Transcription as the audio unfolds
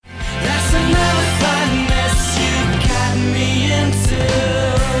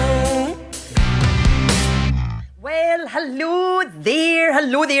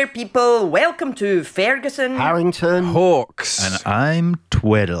Hello there, people. Welcome to Ferguson, Harrington, Hawks, and I'm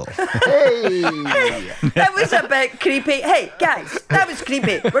Tweddle. Hey, That was a bit creepy. Hey, guys, that was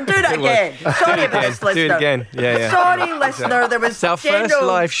creepy. We're doing it again. Sorry about this, listener. Do it again. Yeah. Sorry, listener. There was It's our first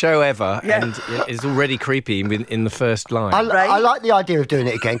live show ever, Yeah. and it's already creepy in the first line. I like the idea of doing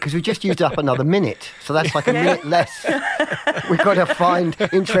it again because we just used up another minute, so that's like a minute less. We've got to find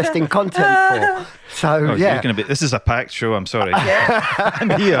interesting content for. So This is a packed show. I'm sorry. Yeah. I'm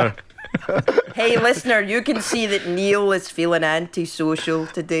here. Hey, listener, you can see that Neil is feeling antisocial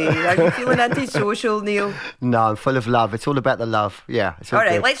today. Are you feeling antisocial, Neil? No, I'm full of love. It's all about the love. Yeah. It's All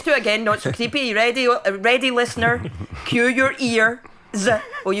right, good. let's do it again. Not so creepy. You ready? Ready, listener? Cue your ear.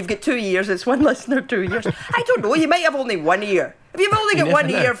 Oh, you've got 2 ears. It's one listener, 2 ears. I don't know. You might have only one ear. If you've only got one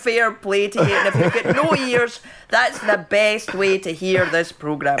ear, fair play to you. And if you've got no ears, that's the best way to hear this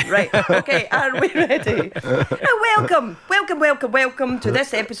programme. Right, okay, are we ready? Welcome to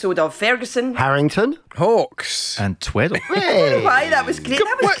this episode of Ferguson. Harrington, Hawks. And Tweddle. hey. Why, that was creepy.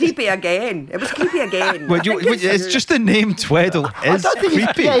 That was creepy again. It was creepy again. It's just the name Tweddle is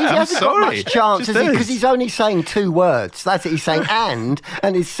creepy. He I'm hasn't sorry. got much chance Just because is. he's only saying 2 words. That's it. He's saying and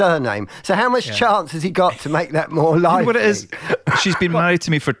his surname. So how much chance has he got to make that more You know lively? what it is? She's been married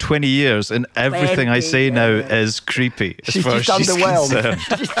to me for 20 years, and everything I 20 say now is creepy. As She's far just as she's underwhelmed. concerned.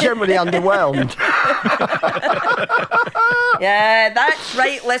 She's just generally underwhelmed. Yeah, that's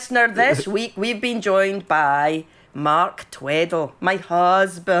right, listener. This week we've been joined by Mark Tweddle, my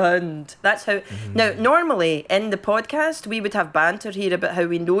husband. That's how. Now, normally in the podcast we would have banter here about how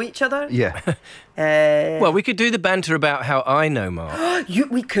we know each other. Yeah. Well, we could do the banter about how I know Mark.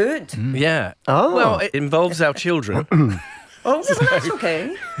 We could. Yeah. Oh. Well, it involves our children. Oh, well, that's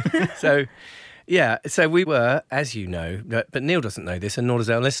okay. So, yeah. So we were, as you know, but Neil doesn't know this, and nor does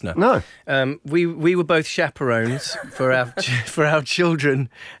our listener. No. We were both chaperones for our children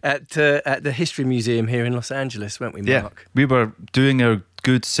at the History Museum here in Los Angeles, weren't we, Yeah, Mark? we were doing our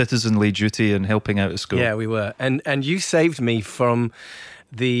good citizenly duty and helping out at school. Yeah, we were. And you saved me from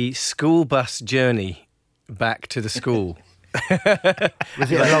the school bus journey back to the school.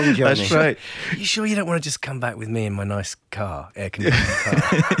 Was it a long journey? That's right. Are you sure you don't want to just come back with me in my nice car, air-conditioned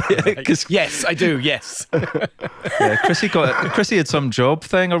car? Because Yes, I do, yes. Chrissy had some job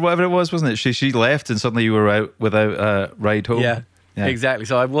thing or whatever it was, wasn't it? She left and suddenly you were out without a ride home. Yeah, exactly.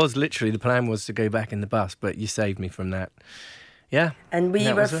 So the plan was to go back in the bus, but you saved me from that. Yeah. And we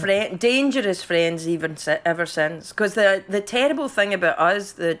That were was it. dangerous friends ever since. Because the terrible thing about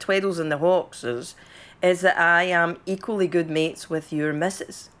us, the Tweddles and the Hawkses, is that I am equally good mates with your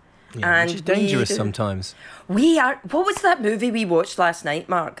missus. Yeah, which is dangerous sometimes. We are. What was that movie we watched last night,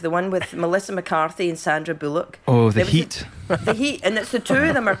 Mark? The one with Melissa McCarthy and Sandra Bullock. Oh, The There was Heat. The Heat, and it's the two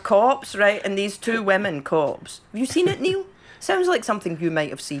of them are cops, right? And these 2 women cops. Have you seen it, Neil? Sounds like something you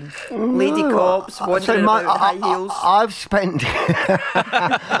might have seen. Lady cops wandering about in high heels. I've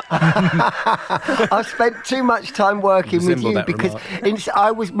spent too much time working with Resemble you that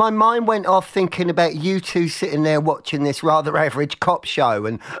because my mind went off thinking about you two sitting there watching this rather average cop show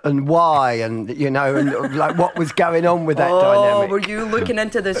and why and like what was going on with that dynamic. Were you looking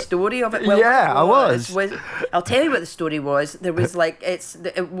into the story of it? Yeah, I was. I'll tell you what the story was. There was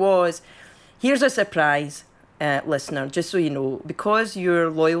here's a surprise. Listener, just so you know, because you're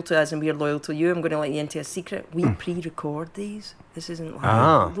loyal to us and we're loyal to you, I'm going to let you into a secret. We pre-record these. This isn't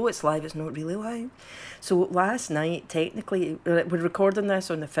live. Although it's live, it's not really live. So last night, technically, we're recording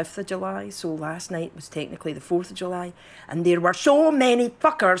this on the 5th of July, so last night was technically the 4th of July, and there were so many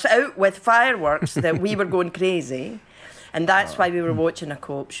fuckers out with fireworks that we were going crazy. And that's why we were watching a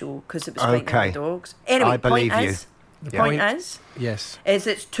co-op show, because it was frightening the dogs. Anyway, I believe point you. is, the point is, Yes.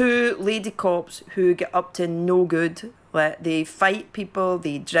 it's 2 lady cops who get up to no good. Like, they fight people,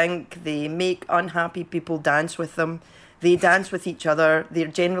 they drink, they make unhappy people dance with them. They dance with each other. They're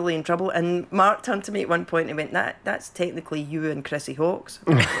generally in trouble. And Mark turned to me at one point and went, that's technically you and Chrissy Hawks.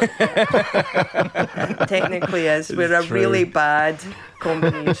 Technically is. We're a really bad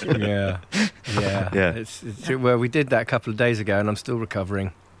combination. Yeah. Well, we did that a couple of days ago, and I'm still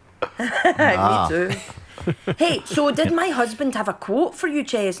recovering. Me too. Hey, so did my husband have a quote for you,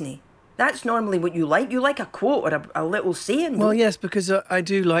 Chesney? That's normally what you like. You like a quote or a little saying. Well, yes, because I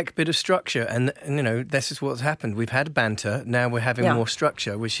do like a bit of structure, and this is what's happened. We've had banter, now we're having more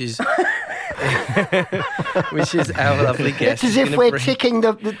structure, which is which is our lovely guest. It's as if we're ticking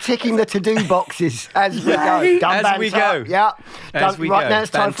the to-do boxes as we go. As we go. Yeah. As we right go. now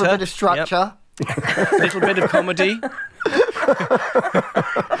it's time for a Banter. bit of structure. A little bit of comedy.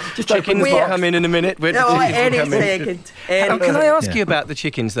 Just Chickens will come in a minute. Any second. Can I ask you about the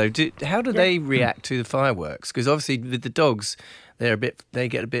chickens, though? How do they react to the fireworks? Because obviously with the dogs, they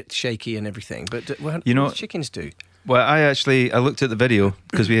get a bit shaky and everything. But what You know- do chickens do? Well, I looked at the video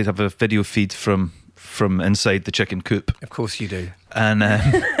because we have a video feed from inside the chicken coop. Of course you do. And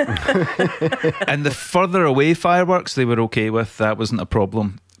and the further away fireworks they were okay with, that wasn't a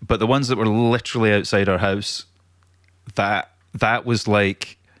problem. But the ones that were literally outside our house, that was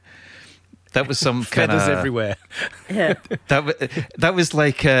like, that was some kind Feathers of everywhere. Yeah. that was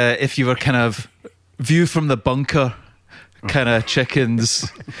like if you were kind of view from the bunker kind of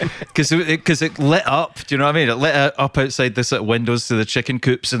chickens, because it lit up. Do you know what I mean? It lit up outside the sort of windows to the chicken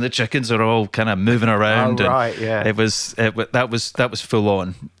coops, and the chickens are all kind of moving around. Oh, right, and yeah. that was full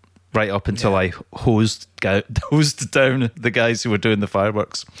on, right up until I hosed down the guys who were doing the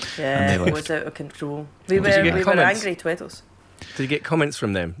fireworks. Yeah, And it was out of control. We Did you get were comments? angry Tweddles. Did you get comments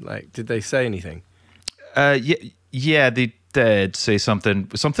from them? Like, did they say anything? Yeah, they did say something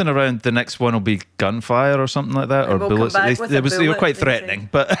around the next one will be gunfire or something like that, or We'll come bullets. back with a They were bullet, quite they threatening, say.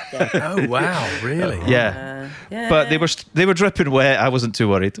 but Oh wow, really? yeah. Yeah. But they were dripping wet. I wasn't too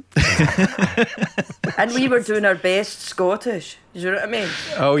worried. And we were doing our best Scottish. Do you know what I mean?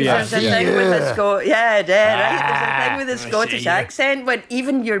 Oh, yeah. There's a thing with the right? There's a thing with the I see, Scottish yeah. accent when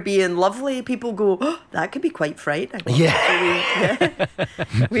even you're being lovely, people go, oh, that could be quite frightening. Yeah. So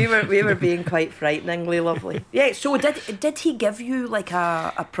we were being quite frighteningly lovely. Yeah. So did he give you like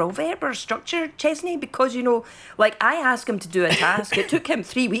a proverb or structure, Chesney? Because like I asked him to do a task. It took him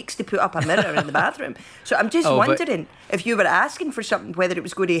 3 weeks to put up a mirror in the bathroom. So I'm just wondering if you were asking for something, whether it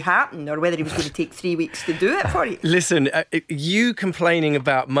was going to happen or whether he was going to take 3 weeks to do it for you. Listen, you complaining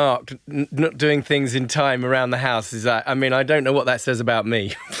about Mark not doing things in time around the house is that, I mean, I don't know what that says about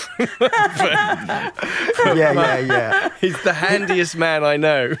me. Yeah. He's the handiest man I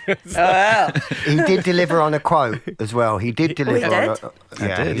know. Oh, well. He did deliver on a quote as well. He did deliver he on did?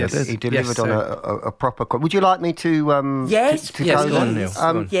 he delivered Yes, on a proper quote. Would you like me to Yes, to yes, go go on, then? Neil. Go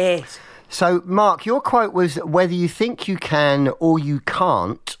on. Yes. So, Mark, your quote was, whether you think you can or you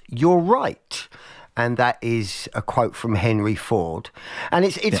can't, you're right. And that is a quote from Henry Ford. And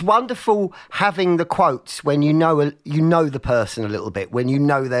it's wonderful having the quotes when you know the person a little bit, when you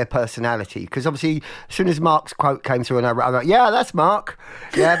know their personality. Because obviously, as soon as Mark's quote came through, and I'm like, yeah, that's Mark.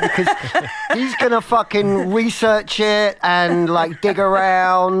 Yeah, because he's going to fucking research it and like dig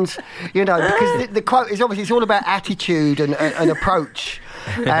around, because the quote is obviously, it's all about attitude and approach.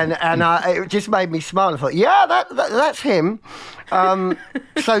 And it just made me smile. I thought, yeah, that's him.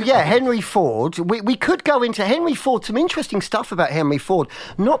 So yeah, Henry Ford. We could go into Henry Ford. Some interesting stuff about Henry Ford.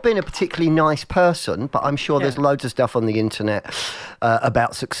 Not being a particularly nice person, but I'm sure there's loads of stuff on the internet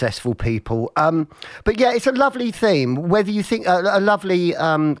about successful people. But yeah, it's a lovely theme. Whether you think a lovely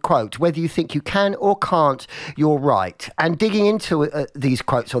quote, whether you think you can or can't, you're right. And digging into these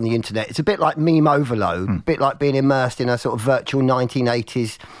quotes on the internet, it's a bit like meme overload, a bit like being immersed in a sort of virtual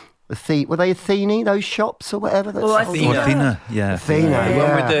 1980s. Were they Athene, those shops or whatever? Athena, yeah. Athena, The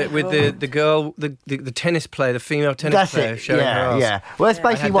one with the girl, the tennis player, the female tennis player showing her ass. Yeah. Well, that's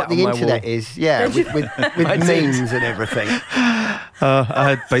basically had what that the on my internet wall. is. Yeah, with memes and everything. I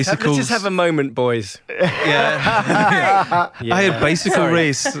had bicycles. Let's just have a moment, boys. Yeah. I had bicycle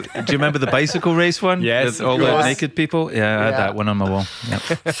race. Do you remember the bicycle race one? Yes, With of all the course. naked people. Yeah, I had that one on my wall.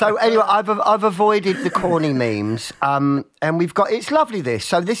 Yep. So anyway, I've avoided the corny memes, and we've got. It's lovely.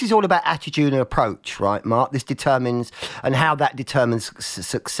 So this is all about attitude and approach, right, Mark? This determines and how that determines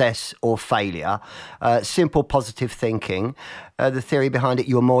success or failure. Simple positive thinking. The theory behind it: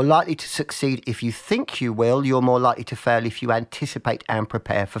 you're more likely to succeed if you think you will. You're more likely to fail if you anticipate and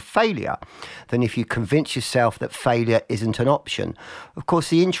prepare for failure than if you convince yourself that failure isn't an option. Of course,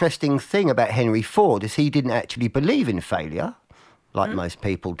 the interesting thing about Henry Ford is he didn't actually believe in failure, like most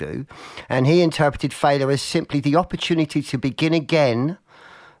people do, and he interpreted failure as simply the opportunity to begin again,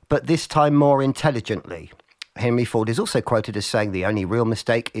 but this time more intelligently. Henry Ford is also quoted as saying the only real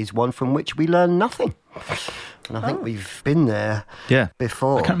mistake is one from which we learn nothing. And I think we've been there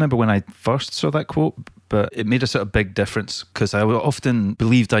before. I can't remember when I first saw that quote, but it made a sort of big difference because I often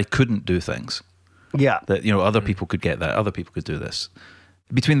believed I couldn't do things. Yeah. That, other people could get that, other people could do this.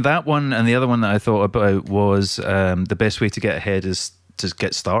 Between that one and the other one that I thought about was the best way to get ahead is to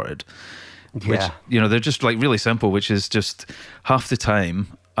get started. Yeah. Which, they're just like really simple, which is just half the time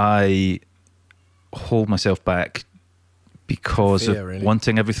I hold myself back because Fear, of really.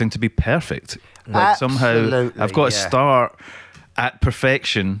 wanting everything to be perfect. Like somehow Absolutely, I've got to yeah. start at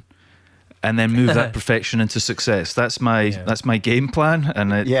perfection and then move that perfection into success. That's my game plan,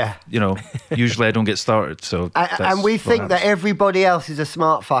 and usually I don't get started. So and we think that everybody else is a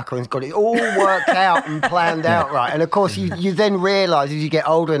smart fucker and's got it all worked out and planned out right. And of course, you then realise as you get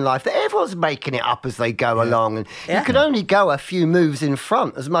older in life that everyone's making it up as they go along, and you can only go a few moves in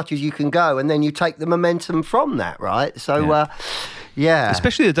front as much as you can go, and then you take the momentum from that, right? So,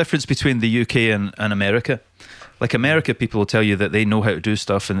 especially the difference between the UK and America. Like America, people will tell you that they know how to do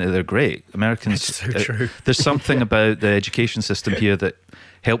stuff and they're great. Americans, it's so true. There's something about the education system here that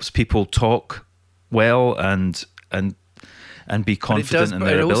helps people talk well and be confident in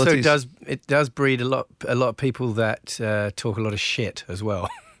their abilities. It does breed a lot of people that talk a lot of shit as well.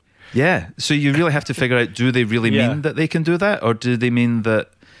 Yeah, so you really have to figure out: do they really mean that they can do that, or do they mean that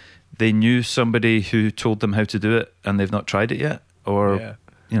they knew somebody who told them how to do it and they've not tried it yet, or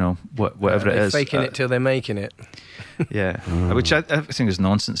whatever it is. Faking it till they're making it. Yeah, which I think is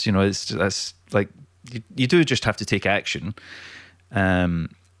nonsense. That's like you do just have to take action, and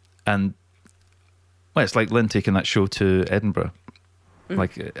it's like Lynn taking that show to Edinburgh.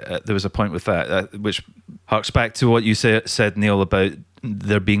 Like there was a point with that, which harks back to what you said, Neil, about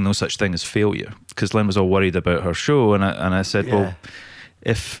there being no such thing as failure. Because Lynn was all worried about her show, and I said, well,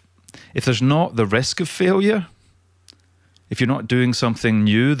 if there's not the risk of failure, if you're not doing something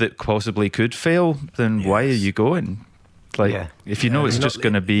new that possibly could fail, then why are you going? If you know it's just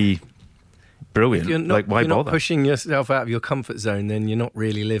going to be brilliant, why bother? Not pushing yourself out of your comfort zone, then you're not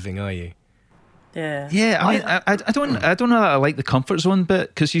really living, are you? Yeah. Yeah, I mean, I don't know that I like the comfort zone bit,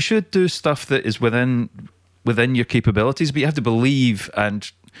 because you should do stuff that is within your capabilities, but you have to believe,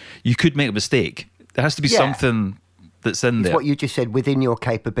 and you could make a mistake. There has to be something that's in there. It's what you just said, within your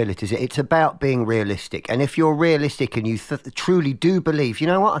capabilities. It's about being realistic. And if you're realistic and you truly do believe, you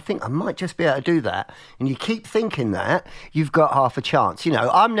know what, I think I might just be able to do that, and you keep thinking that, you've got half a chance.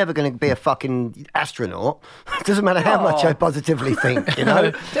 I'm never going to be a fucking astronaut. It doesn't matter how much I positively think,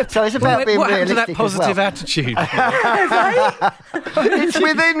 So it's about being realistic. What happened to that positive attitude? It's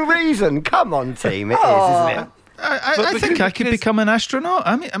within reason. Come on, team. It is, isn't it? I think I could become an astronaut.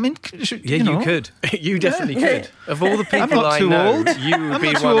 I mean, you could. You definitely could. Of all the people I'm not too old. You would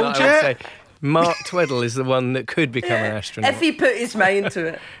be one that I would say. Mark Tweddle is the one that could become an astronaut. If he put his mind to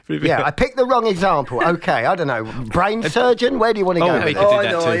it. Yeah, I picked the wrong example. Okay, I don't know. Brain surgeon? Where do you want to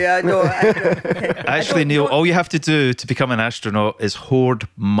go? No. Actually, Neil, all you have to do to become an astronaut is hoard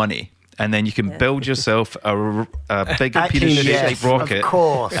money. And then you can build yourself a big penis-shaped rocket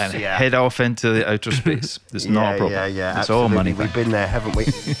and head off into the outer space. It's not a problem. Yeah, it's all money. We've been there, haven't we?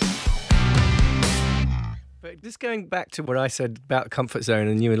 But just going back to what I said about comfort zone,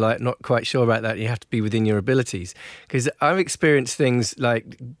 and you were not quite sure about that, you have to be within your abilities. Because I've experienced things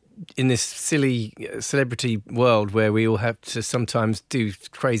like in this silly celebrity world where we all have to sometimes do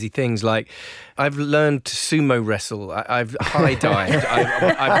crazy things. Like I've learned to sumo wrestle, I've high dived,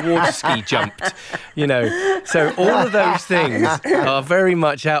 I've water ski jumped, So all of those things are very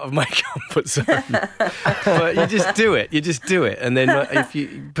much out of my comfort zone. But you just do it. And then if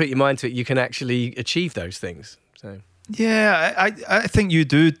you put your mind to it, you can actually achieve those things. So. Yeah, I think you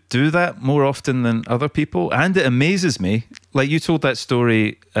do that more often than other people, and it amazes me. Like you told that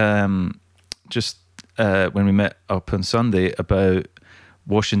story just when we met up on Sunday about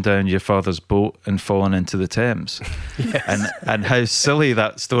washing down your father's boat and falling into the Thames. Yes. and how silly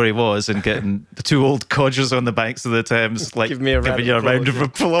that story was, and getting the two old codgers on the banks of the Thames giving you a round of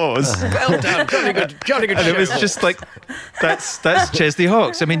applause. Well done, jolly good and it was just like, that's Chesney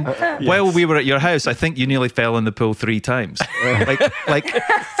Hawkes. I mean, while we were at your house, I think you nearly fell in the pool 3 times.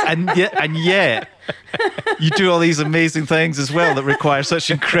 And yet you do all these amazing things as well that require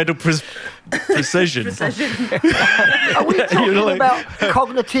such incredible precision. Are we talking about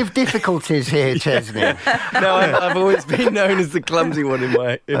cognitive difficulties here, Chesney? No, I've always been known as the clumsy one in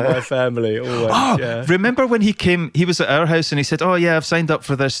my family. Always. Remember when he came? He was at our house and he said, "Oh yeah, I've signed up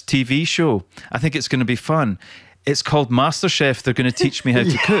for this TV show. I think it's going to be fun. It's called MasterChef. They're going to teach me how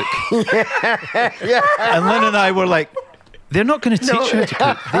to cook." And Lynn and I were like, they're not going to teach you how to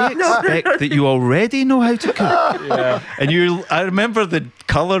cook. They expect that you already know how to cook. Yeah. And I remember the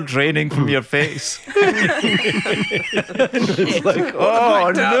colour draining from your face. It's like,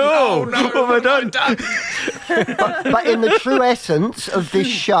 oh no, what have I done? But in the true essence of this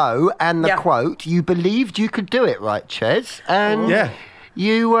show and the quote, you believed you could do it, right, Ches? And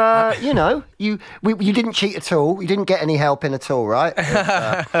you didn't cheat at all. You didn't get any help in at all, right?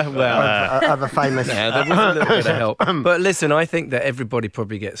 Of a famous. Yeah, there was a little bit of help. But listen, I think that everybody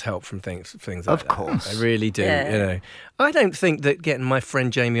probably gets help from things like that. Of course. I really do. Yeah. You know, I don't think that getting my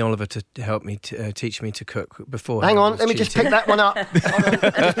friend Jamie Oliver to help me teach me to cook before. Hang on, let me just pick that one up. Hold on,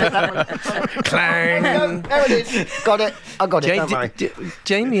 just pick that one. Clang. There it is. Got it. I got it. Don't worry.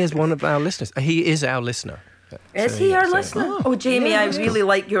 Jamie is one of our listeners. He is our listener. Is he our listener? Oh, Jamie, I really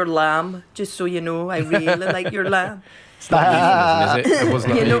like your lamb. Just so you know, I really like your lamb. It's not euphemism, is it? It was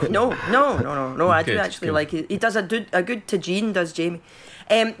not euphemism. No. I do Good, actually good. like it. He does a good tagine, does Jamie?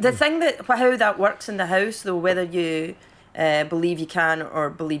 The thing that how that works in the house, though, whether you believe you can or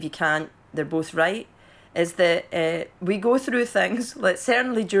believe you can't, they're both right. Is that we go through things like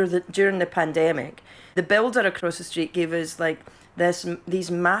certainly during the pandemic, the builder across the street gave us like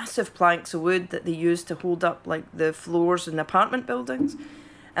these massive planks of wood that they use to hold up like the floors in apartment buildings,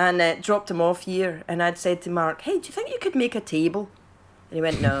 and dropped them off here. And I'd said to Mark, "Hey, do you think you could make a table?" And he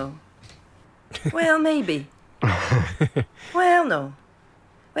went, "No." Well, maybe. Well, no.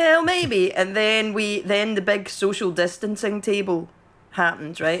 Well, maybe. And then the big social distancing table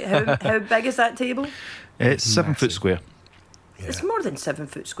happened, right? How big is that table? It's 7 foot square. Yeah. It's more than 7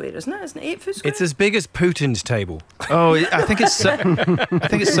 foot square, isn't it? Isn't it 8 foot square? It's as big as Putin's table. Oh, I think it's 7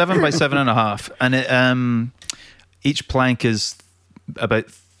 by 7.5, and each plank is about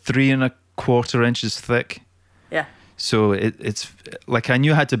 3.25 inches thick. Yeah. So it's like I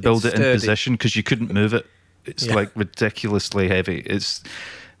knew I had to build It's it in sturdy. position because you couldn't move it. It's like ridiculously heavy. It's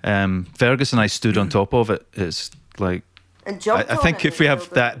Fergus and I stood on top of it. It's like. And jumped I on think it if we as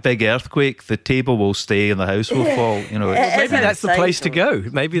have well, that big earthquake, the table will stay and the house will fall. You know, Yeah. Maybe that's the outside, place to though. go.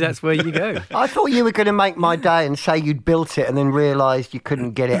 Maybe that's where you go. I thought you were going to make my day and say you'd built it and then realised you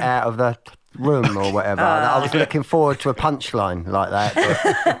couldn't get it out of the room or whatever. I was looking forward to a punchline like that.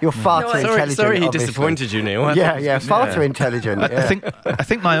 But you're far too intelligent. Sorry he obviously. disappointed you, Neil. Yeah, far too intelligent. I Yeah.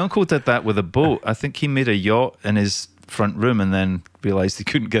 think my uncle did that with a boat. I think he made a yacht in his front room and then realised he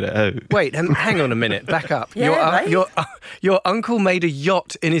couldn't get it out. Wait, hang on a minute. Back up. Yeah, right. Your uncle made a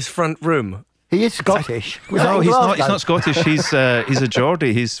yacht in his front room. He is Scottish. Was that No, in he's not. Glasgow? He's not Scottish. He's a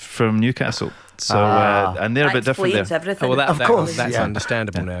Geordie. He's from Newcastle. So and they're a bit different explains there. everything. Oh, well, Of course, that's yeah.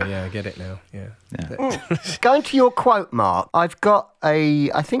 understandable now. Yeah, I get it now. Yeah. Going to your quote, Mark, I've got I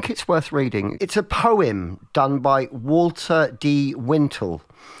think it's worth reading. It's a poem done by Walter D. Wintle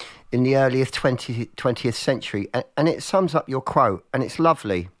in the earliest 20th century, and it sums up your quote, and it's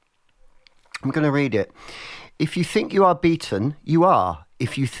lovely. I'm going to read it. If you think you are beaten, you are.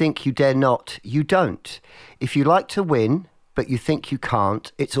 If you think you dare not, you don't. If you like to win, but you think you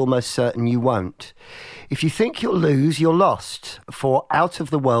can't, it's almost certain you won't. If you think you'll lose, you're lost. For out of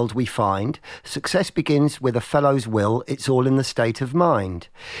the world we find, success begins with a fellow's will. It's all in the state of mind.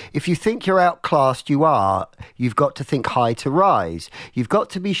 If you think you're outclassed, you are. You've got to think high to rise. You've got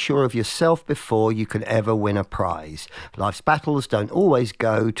to be sure of yourself before you can ever win a prize. Life's battles don't always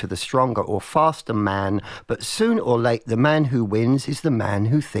go to the stronger or faster man, but soon or late the man who wins is the man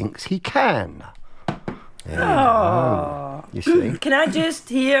who thinks he can. Oh. You see? Can I just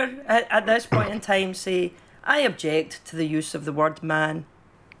here at this point in time say I object to the use of the word man?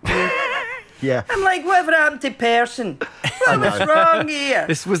 Yeah. I'm like, whatever happened to person? What's wrong here?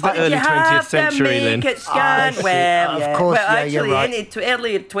 This was the But early you 20th have century, to make Lynn. it scan. see. Well, Of yeah. course, well, yeah, you're actually, right.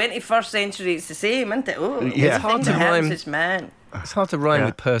 early 21st century, it's the same, isn't it? Oh, Yeah. the thing Hard to that happens rhyme. is man. It's hard to rhyme Yeah.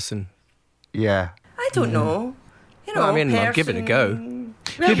 with person. Yeah. I don't know. You know, Well, I mean, I'll give it a go. person-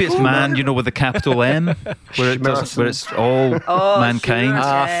 Maybe it's man, with the capital M, where it's all mankind. Sure,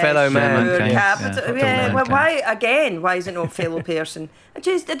 Ah, fellow man. sure, Mankind, capital, yeah, yeah, well, mankind. why is it not fellow person? I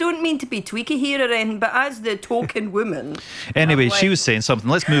don't mean to be tweaky here or anything, but as the token woman. Anyway, I'm she like- was saying something.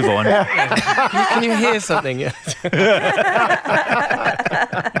 Let's move on. Can you hear something?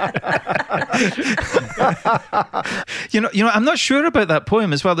 You know, I'm not sure about that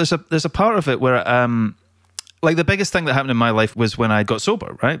poem as well. There's a part of it where like the biggest thing that happened in my life was when I got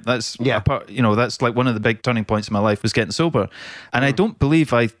sober, right? That's Yeah. a part, that's like one of the big turning points in my life was getting sober. And I don't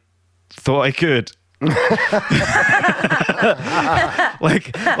believe I thought I could.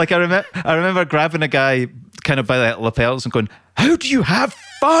 like I remember grabbing a guy kind of by the lapels and going, "How do you have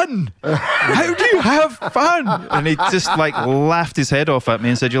fun? How do you have fun?" And he just like laughed his head off at me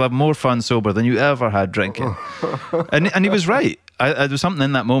and said, "You'll have more fun sober than you ever had drinking." And he was right. There was something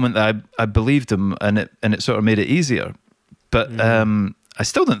in that moment that I believed him, and it sort of made it easier. But I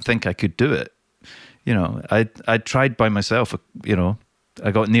still didn't think I could do it. I tried by myself. I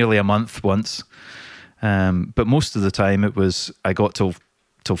got nearly a month once. But most of the time it was I got till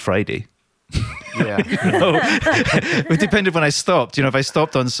Friday. Yeah. It depended when I stopped. If I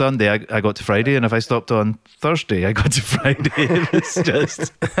stopped on Sunday, I got to Friday, and if I stopped on Thursday, I got to Friday. It's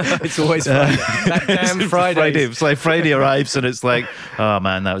just It's always Friday. That damn Friday. It's like Friday arrives, and it's like, oh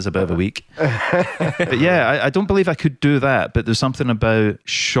man, that was a bit of a week. But yeah, I don't believe I could do that. But there's something about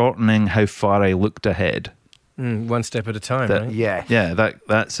shortening how far I looked ahead. One step at a time, right? Yeah. Yeah,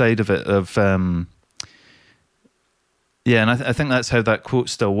 that side of it of yeah, and I think that's how that quote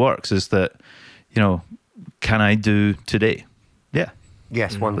still works, is that, can I do today? Yeah.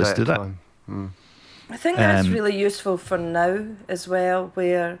 Yes, one day Let's at do a that. time. I think that's really useful for now as well,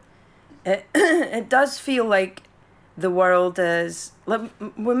 where it does feel like the world is... Like,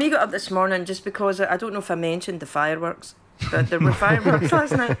 when we got up this morning, just because I don't know if I mentioned the fireworks, but there were fireworks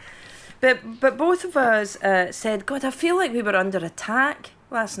last night. But both of us said, God, I feel like we were under attack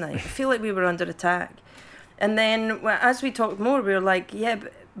last night. I feel like we were under attack. And then as we talked more, we were like, yeah,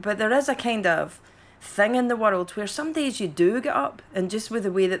 but there is a kind of thing in the world where some days you do get up, and just with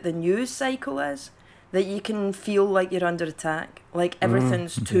the way that the news cycle is, that you can feel like you're under attack. Like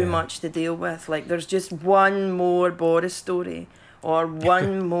everything's too much to deal with. Like there's just one more Boris story, or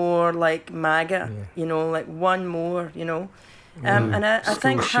one more like MAGA, like one more, and I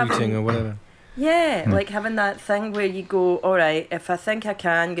think shooting having, or whatever. Yeah, like having that thing where you go, all right, if I think I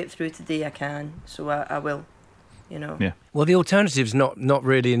can get through today, I can, so I will, Yeah. Well, the alternative's not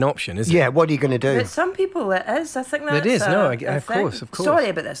really an option, is it? Yeah, what are you going to do? But some people it is. I think that's It is, no, a of thing. course. Sorry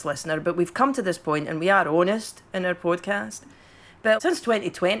about this, listener, but we've come to this point and we are honest in our podcast. But since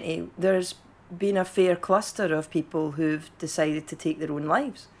 2020, there's been a fair cluster of people who've decided to take their own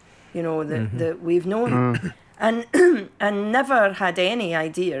lives, that we've known. And never had any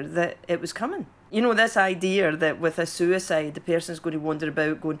idea that it was coming. This idea that with a suicide, the person's going to wander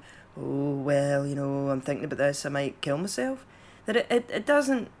about going, oh, well, I'm thinking about this, I might kill myself. That it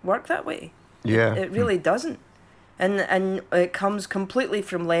doesn't work that way. Yeah. It really doesn't. And it comes completely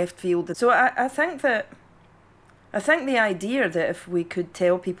from left field. So I think the idea that if we could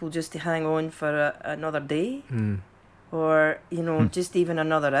tell people just to hang on for another day, or just even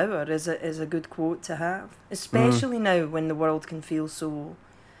another hour is a good quote to have, especially now when the world can feel so,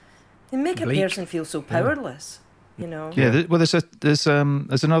 they make bleak. a person feel so powerless. Yeah, well, there's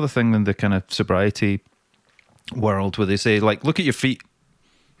another thing in the kind of sobriety world where they say, like, look at your feet.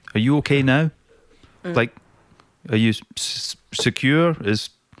 Are you okay now? Like, are you secure? Is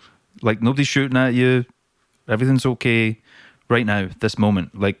like nobody's shooting at you? Everything's okay right now, this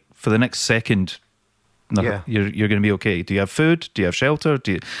moment. Like for the next second. No, you're going to be okay. Do you have food? Do you have shelter?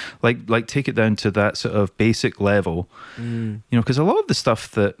 Do you like take it down to that sort of basic level? Because a lot of the stuff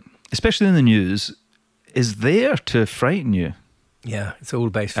that, especially in the news, is there to frighten you. Yeah, it's all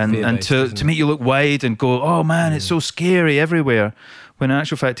based and to make you look wide and go, oh man, it's so scary everywhere. When in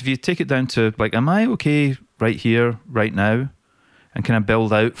actual fact, if you take it down to like, am I okay right here, right now, and can I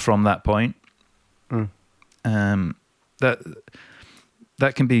build out from that point? That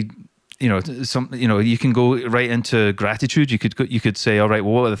can be. You can go right into gratitude. You could say, all right,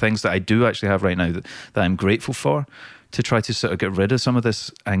 well, what are the things that I do actually have right now that I'm grateful for, to try to sort of get rid of some of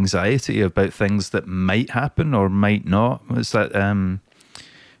this anxiety about things that might happen or might not. What's that?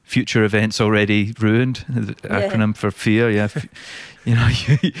 Future events already ruined. The acronym for fear. Yeah,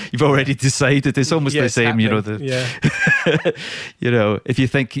 you've already decided. It's almost the same. If you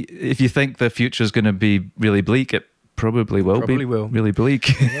think the future is going to be really bleak, it probably will be really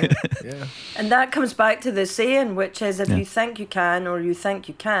bleak. Yeah. And that comes back to the saying, which is, if you think you can or you think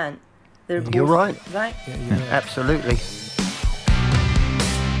you can't, they're both You're right. Right? Yeah, you're right. Absolutely.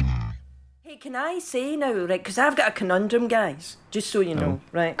 Hey, can I say now, right, because I've got a conundrum, guys, just so you know,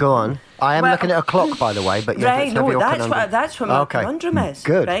 right? Go on. I am looking at a clock, by the way, but yeah, right, let's have no, your that's conundrum. that's what my conundrum is.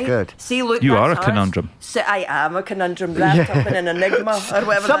 Good, right? good. See, look, You are a that's conundrum. So I am a conundrum wrapped up in an enigma or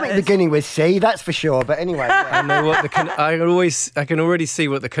whatever. Something that is. beginning with C, that's for sure. But anyway, I know what I can already see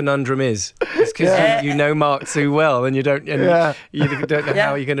what the conundrum is. It's because you know Mark too well, and you don't know how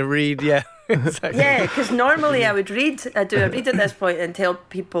you're going to read. Yeah. Exactly. Yeah, because normally I would read. I read at this point and tell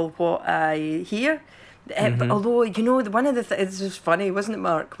people what I hear. But although, one of the things, this was funny, wasn't it,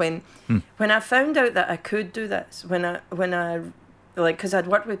 Mark? When I found out that I could do this, when I because I'd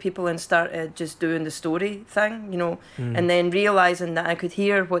worked with people and started just doing the story thing, and then realising that I could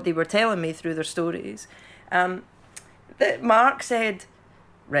hear what they were telling me through their stories, that Mark said,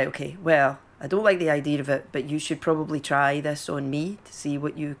 right, okay, well, I don't like the idea of it, but you should probably try this on me to see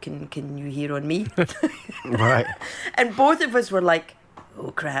what you can you hear on me. right. And both of us were like,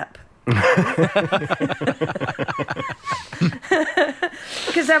 oh crap. Because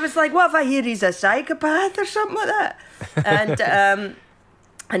I was like, what if I hear he's a psychopath or something like that?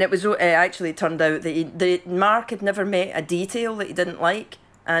 And it actually turned out that Mark had never met a detail that he didn't like,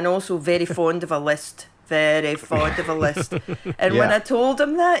 and also very fond of a list. Very fond of a list. And when I told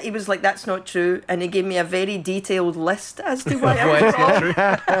him that, he was like, that's not true. And he gave me a very detailed list as to why I was wrong.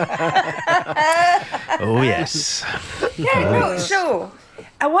 Oh, yes. Yeah, no, so...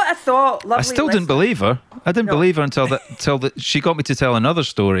 And what I thought, lovely I still didn't believe her. I didn't believe her until she got me to tell another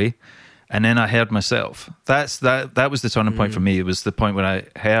story, and then I heard myself. That was the turning point for me. It was the point when I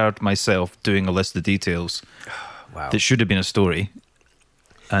heard myself doing a list of details that should have been a story,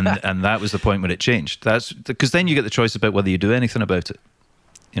 and that was the point when it changed. That's because then you get the choice about whether you do anything about it.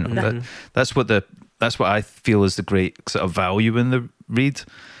 You know, that's what I feel is the great sort of value in the read,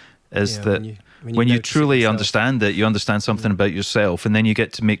 is that. When you truly understand it, you understand something about yourself, and then you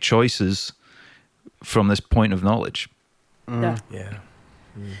get to make choices from this point of knowledge. Yeah.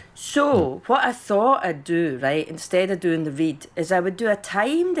 So, what I thought I'd do, right, instead of doing the read, is I would do a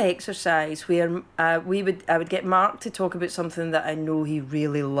timed exercise where I would get Mark to talk about something that I know he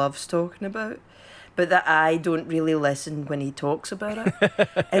really loves talking about, but that I don't really listen when he talks about it.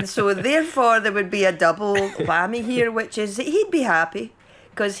 And so, therefore, there would be a double whammy here, which is that he'd be happy,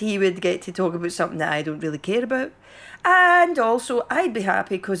 because he would get to talk about something that I don't really care about. And also, I'd be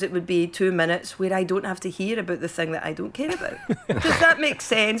happy because it would be 2 minutes where I don't have to hear about the thing that I don't care about. Does that make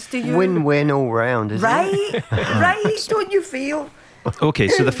sense to you? Win-win all round, isn't it? Right? Don't you feel? Okay,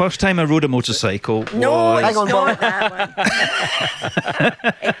 so the first time I rode a motorcycle No, was... it's not that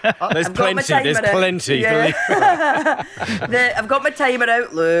one. There's plenty. Yeah. I've got my timer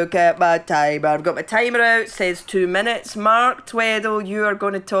out. Look at my timer. I've got my timer out. It says 2 minutes. Mark Tweddle, you are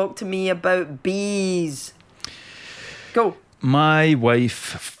going to talk to me about bees. Go. My wife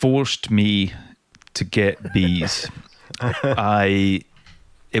forced me to get bees.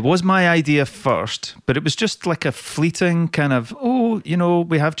 It was my idea first, but it was just like a fleeting kind of,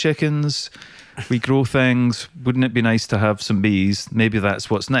 we have chickens, we grow things. Wouldn't it be nice to have some bees? Maybe that's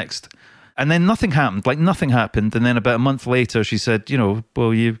what's next. And then nothing happened. And then about a month later, she said,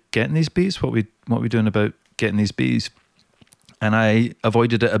 well, you getting these bees? What we doing about getting these bees? And I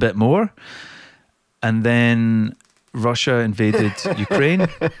avoided it a bit more. And then Russia invaded Ukraine,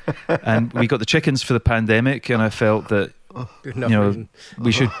 and we got the chickens for the pandemic. And I felt that,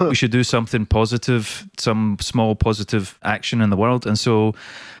 we should do something positive, some small positive action in the world. And so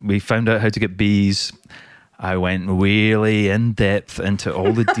we found out how to get bees. I went really in depth into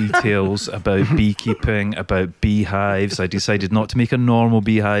all the details about beekeeping, about beehives. I decided not to make a normal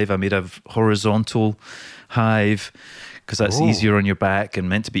beehive. I made a horizontal hive because that's easier on your back and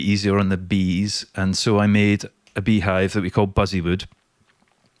meant to be easier on the bees. And so I made a beehive that we called Buzzywood,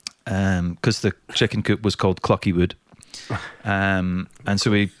 because the chicken coop was called Cluckywood. And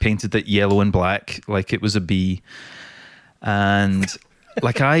so we painted it yellow and black like it was a bee. And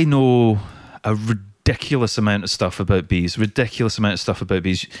I know a ridiculous amount of stuff about bees.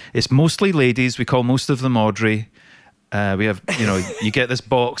 It's mostly ladies. We call most of them Audrey. We have, you get this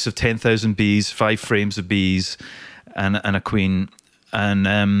box of 10,000 bees, 5 frames of bees, and a queen.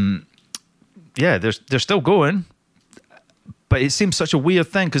 And they're still going. But it seems such a weird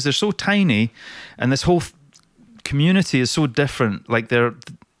thing because they're so tiny, and this whole community is so different. Like they're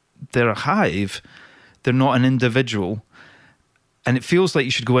a hive, they're not an individual, and it feels like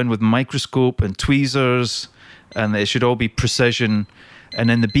you should go in with a microscope and tweezers, and it should all be precision. And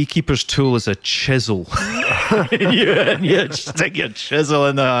then the beekeeper's tool is a chisel. and you stick your chisel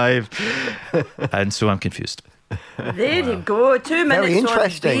in the hive, and so I'm confused. There you go. 2 minutes Very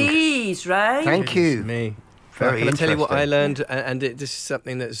interesting. on bees, right? Thank you. Me. Very Can I tell you interesting. what I learned? And this is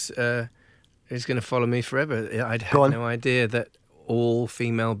something that's is going to follow me forever. I'd had no idea that all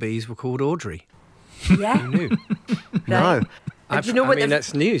female bees were called Audrey. Yeah. Who knew? No. Do you know what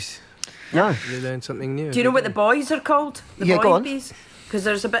that's news. No. You learn something new. Do you know what the boys are called? The Yeah, boy go on. bees? Because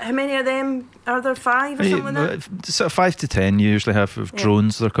there's about, how many of them are there? 5 or something like that? Sort of 5 to 10 you usually have of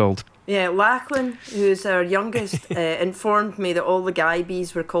drones, they're called. Yeah, Lachlan, who's our youngest, informed me that all the guy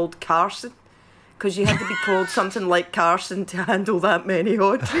bees were called Carson, because you had to be called something like Carson to handle that many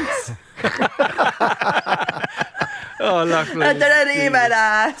Audreys. Oh, Lachlan. I didn't even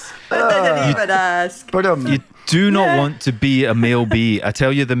ask. But You do not want to be a male bee. I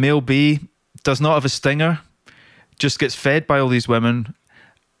tell you, the male bee does not have a stinger, just gets fed by all these women,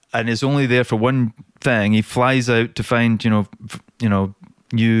 and is only there for one thing. He flies out to find,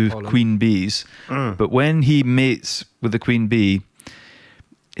 new queen bees. But when he mates with the queen bee,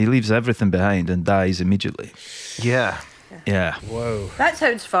 he leaves everything behind and dies immediately. yeah. Yeah. Whoa. That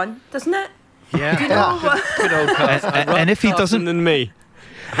sounds fun, doesn't it? Yeah. Do you know what? Good old Carson. And if he Carson doesn't, and me.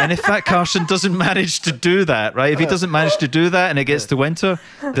 And if that Carson doesn't manage to do that, right? If he doesn't manage to do that and it gets to winter,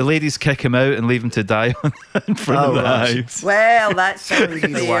 the ladies kick him out and leave him to die in front of the hives. Well, that sounds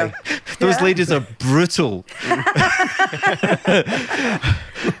fair. Those ladies are brutal.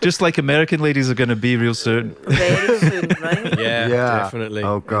 Just like American ladies are going to be real soon. Very soon, right? Yeah, definitely.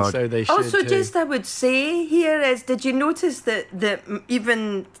 Oh, God. And so they should Also, too. just I would say here is, did you notice that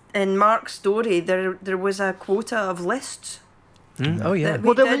even in Mark's story there was a quota of lists? Oh, yeah. that we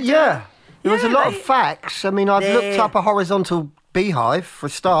Well, there did? was a lot of right. facts. I mean, I've looked up a horizontal beehive for a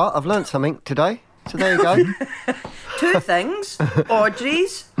start. I've learnt something today. So there you go. 2 things: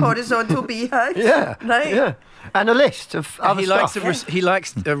 Audrey's horizontal beehive. Yeah. Right. Yeah. And a list of other He likes stuff. he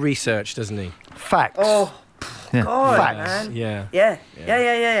likes research, doesn't he? Facts. Oh, Yeah. God, Facts. man. Yeah.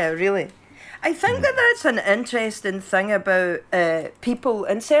 Yeah, really. I think that that's an interesting thing about people,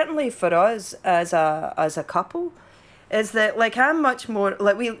 and certainly for us as a couple, is that like I'm much more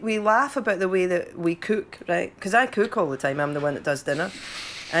like we laugh about the way that we cook, right? Because I cook all the time. I'm the one that does dinner,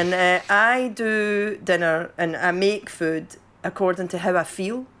 and I do dinner and I make food according to how I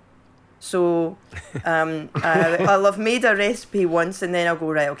feel. So I'll have made a recipe once and then I'll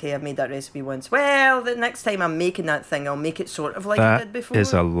go, right, okay, I've made that recipe once. Well, the next time I'm making that thing, I'll make it sort of like I did That before.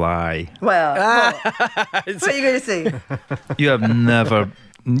 is a lie. Well, what are you going to say? You have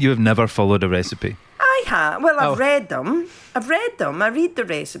never followed a recipe. I have. Well, I've read them. I read the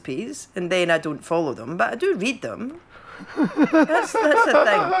recipes and then I don't follow them, but I do read them. That's the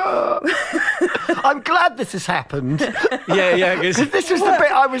thing. I'm glad this has happened. Yeah, because This was the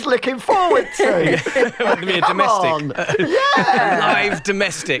bit I was looking forward to. want to be a Come domestic. on. Yeah. Live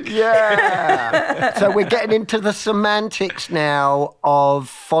domestic. Yeah. So we're getting into the semantics now of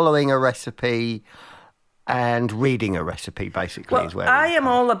following a recipe and reading a recipe, basically, Well, is where I am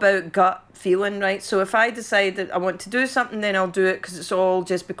all about gut feeling, right? So if I decide that I want to do something, then I'll do it because it's all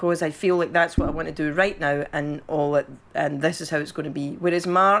just because I feel like that's what I want to do right now, and and this is how it's going to be. Whereas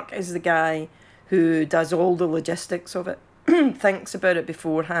Mark is the guy who does all the logistics of it, thinks about it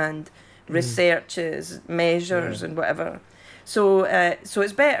beforehand, researches, measures, and whatever. So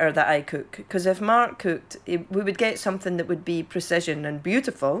it's better that I cook, because if Mark cooked, we would get something that would be precision and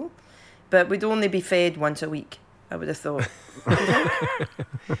beautiful, but we'd only be fed once a week, I would have thought.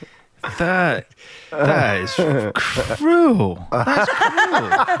 That is cruel. That's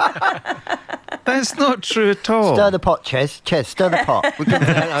cruel. That's not true at all. Stir the pot, Ches. Ches, stir the pot. We can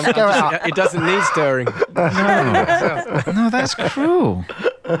stir it up. It doesn't need stirring. No, that's cruel.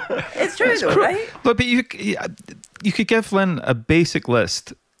 It's true though, right? Look, but you could give Lynn a basic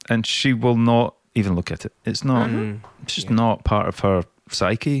list and she will not even look at it. It's not. It's just not part of her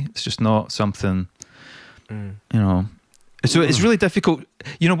psyche. It's just not something. You know. So it's really difficult.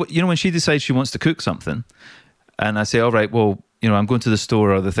 You know when she decides she wants to cook something, and I say, all right, well, I'm going to the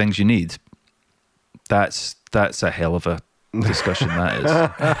store. Are the things you need? That's a hell of a discussion. That is.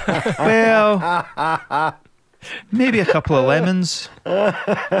 Well, maybe a couple of lemons.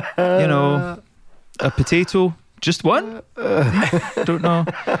 A potato. Just one? Don't know.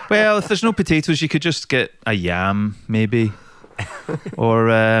 Well, if there's no potatoes, you could just get a yam, maybe, or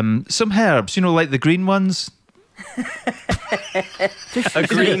some herbs. Like the green ones. A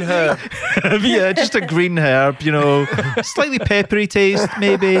green herb. Yeah, just a green herb, slightly peppery taste,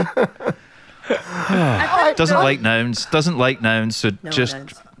 maybe. Doesn't like nouns, so No just,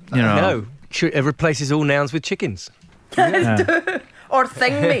 nouns. No. It replaces all nouns with chickens. Yeah. Or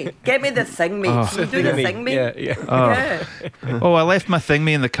thing me. Get me the thing me. Can you do the thing me? Yeah. Yeah. Oh, I left my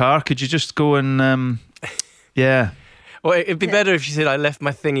thingy in the car. Could you just go and, yeah. Well, it'd be better if she said, I left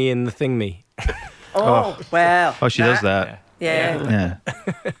my thingy in the thing me. Oh, well. Oh, she does that. Yeah. Yeah.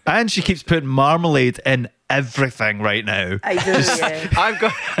 And she keeps putting marmalade in everything right now. I do, yeah.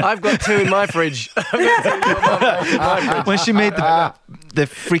 I've got 2 in my fridge. When she made the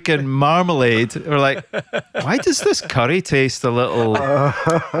freaking marmalade, we're like, why does this curry taste a little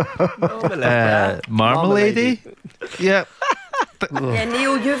marmalade-y? Yeah. Yeah,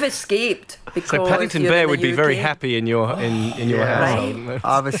 Neil, you've escaped. Because So Paddington you're Bear in the would be very UK. happy in your household.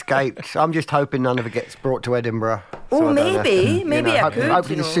 I've escaped. I'm just hoping none of it gets brought to Edinburgh. Oh, I don't have maybe. to, Maybe I could,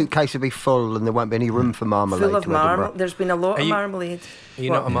 Hopefully you the know. suitcase will be full and there won't be any room for marmalade Full of to Edinburgh. marmalade. There's been a lot of you- marmalade. Are you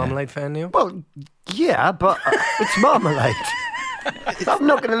not a marmalade fan, Neil? Well, yeah, but it's marmalade. I'm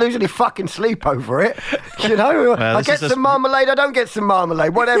not going to lose any fucking sleep over it. I this get is some marmalade, I don't get some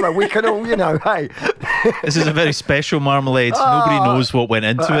marmalade. Whatever, we can all, hey. This is a very special marmalade. Nobody knows what went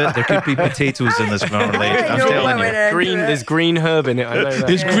into it. There could be potatoes in this marmalade. I I'm know telling what you. went into There's green herb in it. I know that.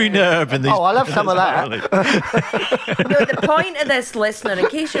 There's green herb in these. Oh, I love some of that. No, the point of this, listener, in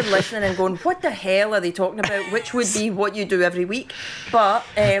case you're listening and going, what the hell are they talking about? Which would be what you do every week. But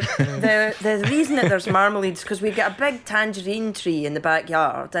the reason that there's marmalade is because we've got a big tangerine tree in the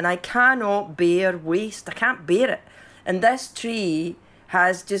backyard, and I cannot bear waste. I can't bear it. And this tree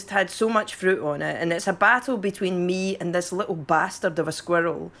has just had so much fruit on it, and it's a battle between me and this little bastard of a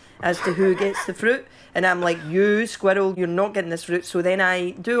squirrel as to who gets the fruit. And I'm like, you squirrel, you're not getting this fruit. So then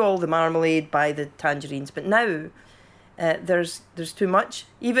I do all the marmalade, buy the tangerines. But now there's too much.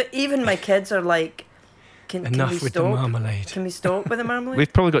 Even my kids are like, can we Enough with the stop? marmalade. Can we stop with the marmalade?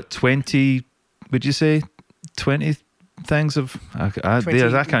 We've probably got 20, would you say, 20 things of... I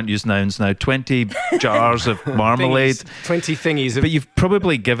can't use nouns now. 20 jars of marmalade. Thingies, 20 thingies. But you've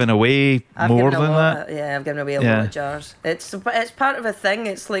probably given away more than that. Yeah, I've given away a lot of jars. It's part of a thing.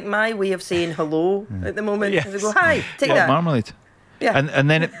 It's like my way of saying hello at the moment. Yes. They go, hi, take that. Marmalade. Yeah. And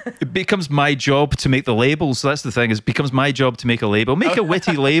then it becomes my job to make the label. So that's the thing, it becomes my job to make a label. Make a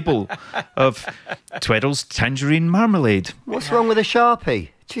witty label of Tweddle's tangerine marmalade. What's wrong with a Sharpie?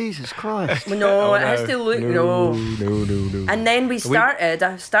 Jesus Christ. No, it has to look, no. No. And then I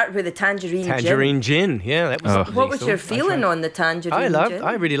started with the tangerine gin. Yeah, that was. What was your feeling on the tangerine gin?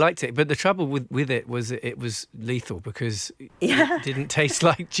 I really liked it, but the trouble with it was lethal because it didn't taste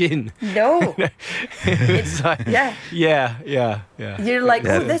like gin. No. It's like, yeah. You're like,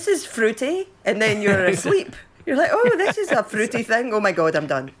 oh, this is fruity, and then you're asleep. You're like, oh, this is a fruity thing. Oh my God, I'm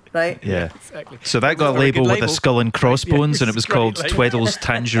done. Right? Yeah. Exactly. So that got a label with a skull and crossbones, and it was called Tweddle's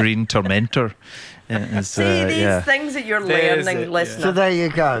Tangerine Tormentor. See, these things that you're learning, listener. So there you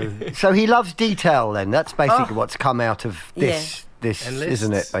go. So he loves detail then. That's basically what's come out of this. This,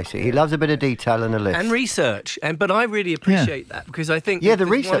 isn't it, basically? He loves a bit of detail and a list. And research. But I really appreciate that because I think... Yeah, the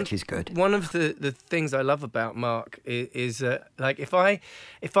research is good. One of the things I love about Mark is like if I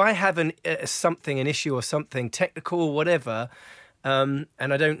have an issue or something technical or whatever, and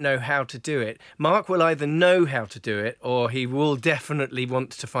I don't know how to do it, Mark will either know how to do it or he will definitely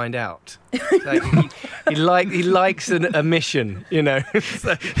want to find out. Like he likes a mission, you know. So,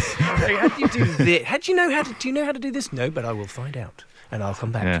 like, how do you do this? Do you know how to do this? No, but I will find out and I'll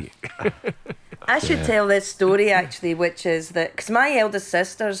come back to you. I should tell this story actually, which is that because my eldest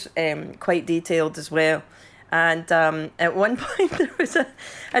sister's quite detailed as well. And at one point there was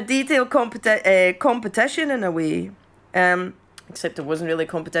a detail competition in a way. Except it wasn't really a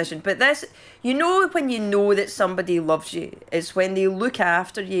competition. But this, you know, when you know that somebody loves you, is when they look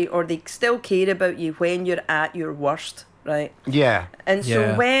after you or they still care about you when you're at your worst, right? Yeah. And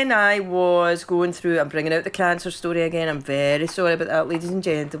so when I was going through, I'm bringing out the cancer story again. I'm very sorry about that, ladies and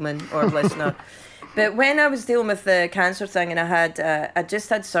gentlemen, or listener. But when I was dealing with the cancer thing and I just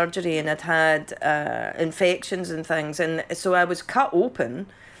had surgery and I'd had infections and things. And so I was cut open.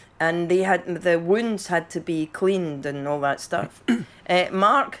 And the wounds had to be cleaned and all that stuff.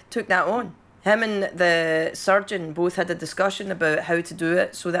 Mark took that on. Him and the surgeon both had a discussion about how to do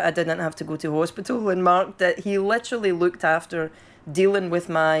it so that I didn't have to go to hospital. And Mark, he literally looked after dealing with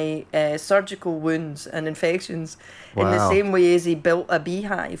my surgical wounds and infections in the same way as he built a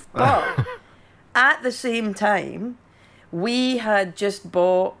beehive. But at the same time, we had just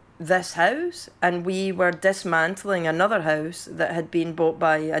bought this house and we were dismantling another house that had been bought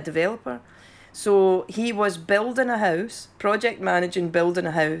by a developer. So he was building a house, project managing building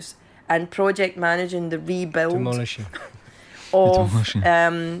a house and project managing the rebuild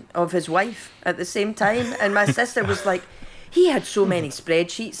of his wife at the same time. And my sister was like, he had so many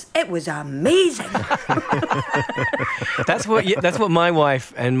spreadsheets. It was amazing. That's what my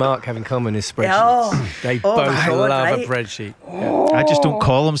wife and Mark have in common is spreadsheets. They both love a spreadsheet. I just don't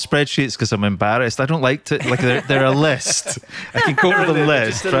call them spreadsheets because I'm embarrassed. I don't like to, like they're a list. I can go with a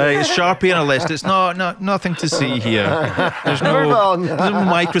list, right? It's Sharpie on a list. It's nothing to see here. There's no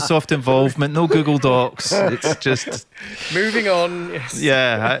Microsoft involvement, no Google Docs. It's just moving on. Yes.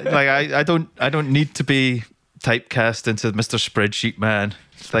 Yeah, I don't need to be typecast into Mr. Spreadsheet Man.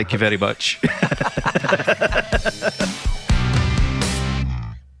 Thank you very much.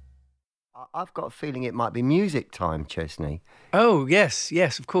 I've got a feeling it might be music time, Chesney. Oh, yes,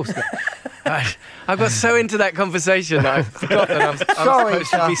 of course. I got so into that conversation that I forgot that I'm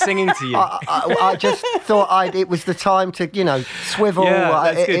supposed to be singing to you. I just thought it was the time to, swivel.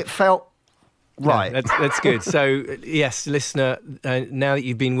 Yeah, it felt right. Yeah, that's good. So, yes, listener, now that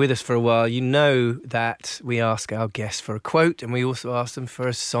you've been with us for a while, you know that we ask our guests for a quote and we also ask them for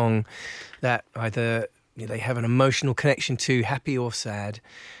a song that either they have an emotional connection to, happy or sad.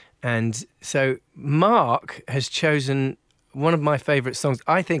 And so Mark has chosen one of my favourite songs.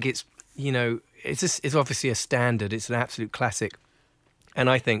 I think it's, it's obviously a standard. It's an absolute classic. And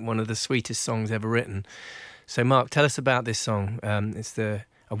I think one of the sweetest songs ever written. So Mark, tell us about this song. It's A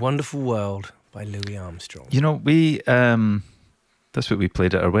Wonderful World by Louis Armstrong. That's what we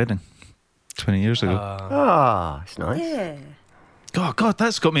played at our wedding 20 years ago. It's nice. Yeah. Oh, God,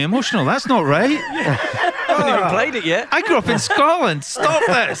 that's got me emotional. That's not right. I haven't even played it yet. I grew up in Scotland. Stop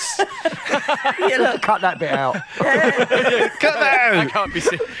this. Cut that bit out. Cut that out. I can't be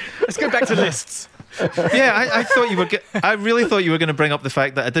serious. Let's go back to lists. Yeah, I thought you were. I really thought you were going to bring up the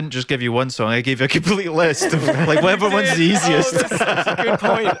fact that I didn't just give you one song. I gave you a complete list of like whatever one's the easiest. That's a good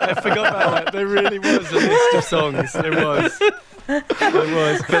point. I forgot about that. There really was a list of songs. There was. But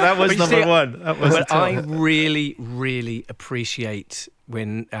that was number one. That was. But I really, really appreciate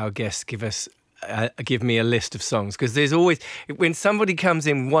when our guests give me a list of songs, because there's always, when somebody comes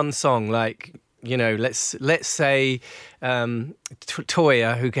in one song, like, let's say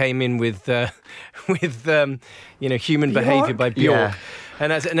Toya, who came in with Human Behaviour by Bjork.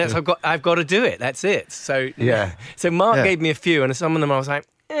 And that's I've got to do it. That's it. So So Mark gave me a few, and some of them I was like,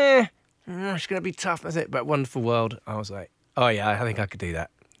 it's going to be tough. That's it. But Wonderful World, I was like, oh yeah, I think I could do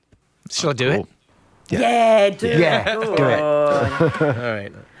that. Shall I do it? Yeah, do it. Do it. All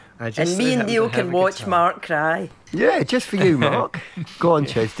right. And me and Neil can watch Mark cry. Yeah, just for you, Mark. Go on,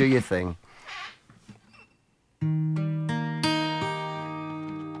 Ches, do your thing.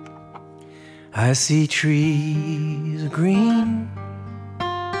 I see trees of green,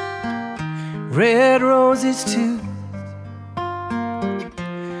 red roses too.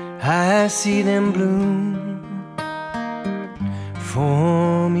 I see them bloom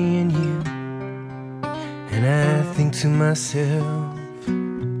for me and you. And I think to myself,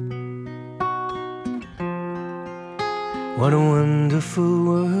 what a wonderful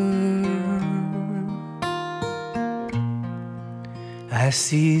world. I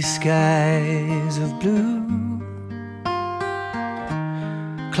see skies of blue,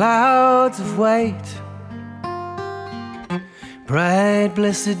 clouds of white, bright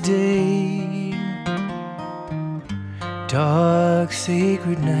blessed day, dark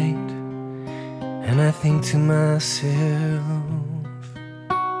sacred night. And I think to myself,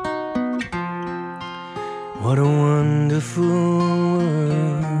 what a wonderful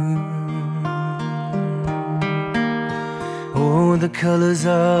world. Oh, the colors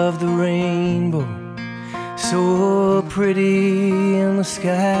of the rainbow, so pretty in the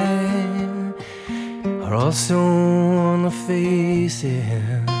sky, are also on the faces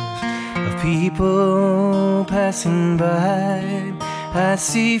of people passing by. I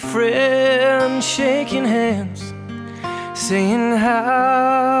see friends shaking hands, saying,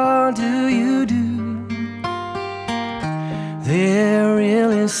 how do you do? They're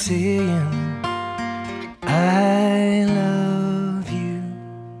really saying, I love you.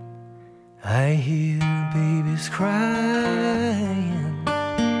 I hear babies crying,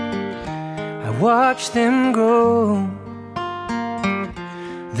 I watch them grow.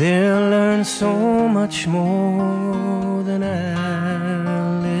 They'll learn so much more than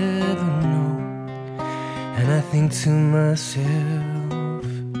I'll ever know. And I think to myself,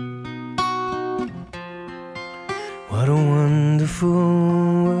 what a wonderful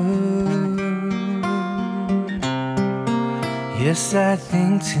world. Yes, I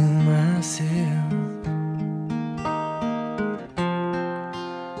think to myself,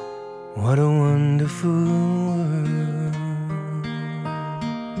 what a wonderful world.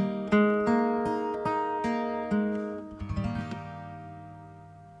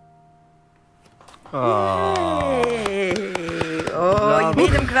 Yay. Oh, you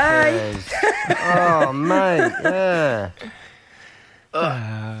made him cry. Oh, mate, yeah.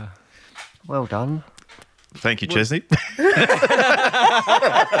 Well done. Thank you, Chesney. Do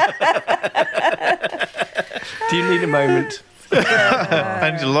you need a moment?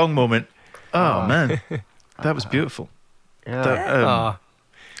 I need a long moment. Oh, man. That was beautiful. Yeah.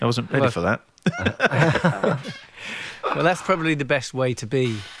 I wasn't ready for that. Well, that's probably the best way to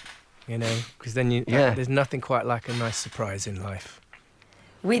be, because then there's nothing quite like a nice surprise in life.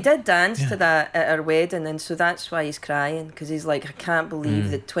 We did dance to that at our wedding, and so that's why he's crying, because he's like, I can't believe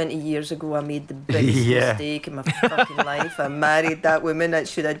that 20 years ago I made the biggest mistake in my fucking life. I married that woman. It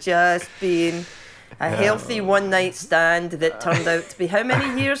should have just been a healthy one-night stand that turned out to be how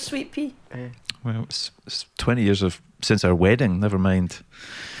many years, Sweet Pea? Well, it's 20 years since our wedding, never mind.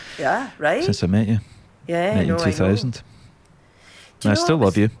 Yeah, right? Since I met you. Yeah, met you in 2000. I still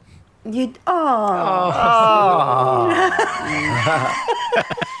love you.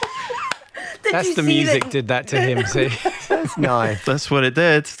 That's the music did that to him, see? That's nice. That's what it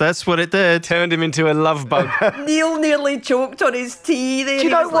did. That's what it did. Turned him into a love bug. Neil nearly choked on his tea there. Do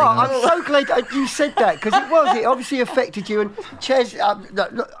you know what? I'm so glad you said that, because it obviously affected you. And Ches,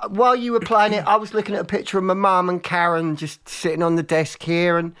 while you were playing it, I was looking at a picture of my mum and Karen just sitting on the desk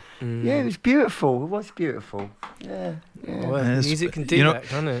here, and yeah, it was beautiful. It was beautiful. Yeah. Well, music can do that,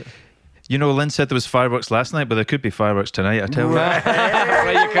 can't it? You know, Lynn said there was fireworks last night, but there could be fireworks tonight, I tell you.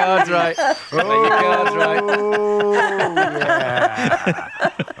 Play your cards right. Play your cards right.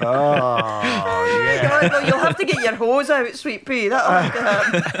 Oh, yeah. God, well, you'll have to get your hose out, Sweet Pea. That'll have to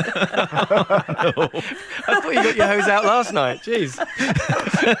happen. I thought you got your hose out last night. Jeez.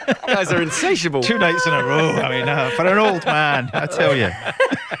 You guys are insatiable. 2 nights in a row. I mean, for an old man, I tell you.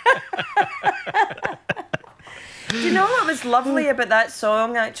 Do you know what was lovely about that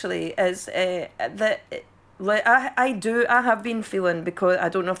song, actually, is that... I have been feeling, because I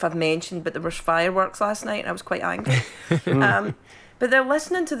don't know if I've mentioned, but there was fireworks last night and I was quite angry. But then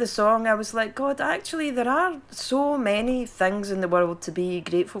listening to the song, I was like, God, actually, there are so many things in the world to be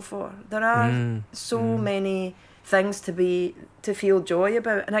grateful for. There are so many things to feel joy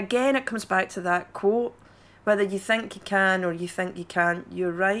about. And again, it comes back to that quote, whether you think you can or you think you can't,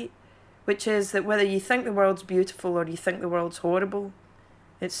 you're right. Which is that whether you think the world's beautiful or you think the world's horrible,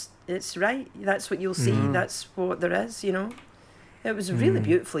 it's right. That's what you'll see. That's what there is, you know. It was really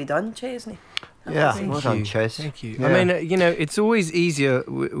beautifully done, Chesney. Yeah, well done, Ches. Thank you. Yeah. I mean, you know, it's always easier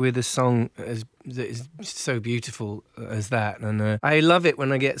with a song that is so beautiful as that. And I love it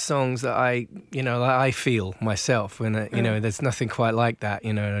when I get songs that I feel myself. When, you know, there's nothing quite like that,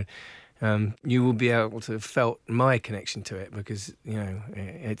 you know. You will be able to have felt my connection to it, because you know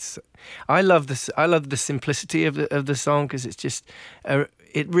it's. I love this. I love the simplicity of the song, because it's just.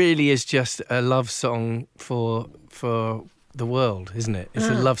 It really is just a love song for the world, isn't it? It's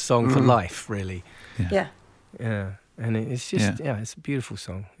a love song for life, really. Yeah. Yeah, and it's just it's a beautiful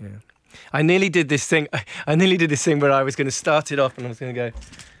song. Yeah. I nearly did this thing. I nearly did this thing where I was going to start it off, and I was going to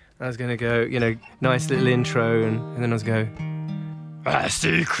go. You know, nice little intro, and then I was going to go. I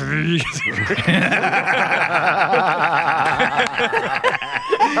see creed. You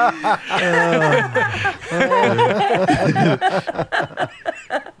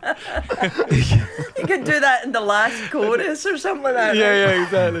could do that in the last chorus or something like that. Yeah,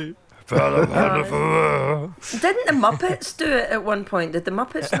 exactly. Didn't the Muppets do it at one point? Did the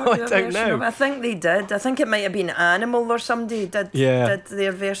Muppets not do a version of it? I think they did. I think it might have been Animal or somebody did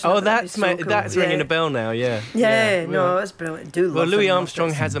their version of it. That's so cool. that's ringing a bell now, yeah. No, it's brilliant. Love Louis the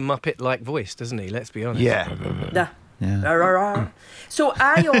Armstrong Muppets. has a Muppet-like voice, doesn't he? Let's be honest. Yeah. So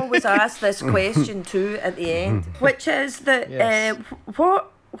I always ask this question too at the end, which is that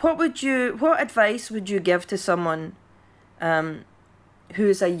what advice would you give to someone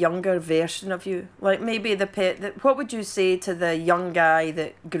who's a younger version of you? Like maybe what would you say to the young guy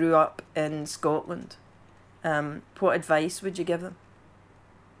that grew up in Scotland? What advice would you give them?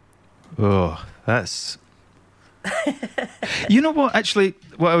 Oh, that's... You know what, actually,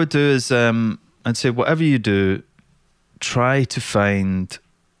 what I would do is I'd say whatever you do, try to find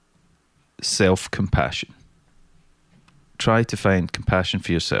self-compassion. Try to find compassion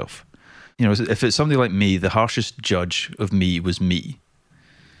for yourself. You know, if it's somebody like me, the harshest judge of me was me.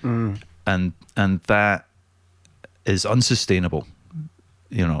 And that is unsustainable,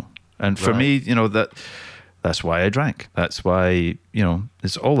 you know. And for me, you know, that's why I drank. That's why, you know,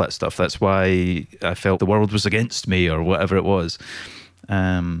 it's all that stuff. That's why I felt the world was against me or whatever it was.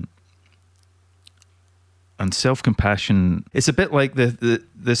 And self-compassion, it's a bit like the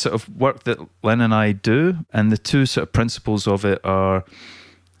sort of work that Lynn and I do. And the two sort of principles of it are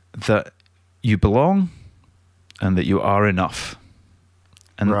that you belong and that you are enough.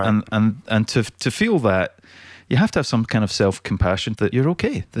 And to feel that, you have to have some kind of self-compassion that you're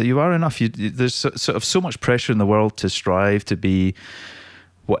okay, that you are enough. There's sort of so much pressure in the world to strive to be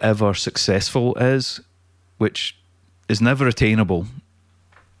whatever successful is, which is never attainable.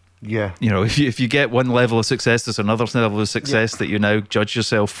 Yeah. You know, if you get one level of success, there's another level of success that you now judge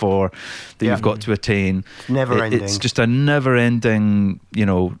yourself for, that you've got to attain. Never ending. It's just a never-ending, you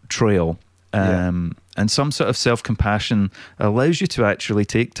know, trail. And some sort of self-compassion allows you to actually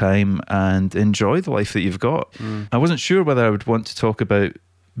take time and enjoy the life that you've got. I wasn't sure whether I would want to talk about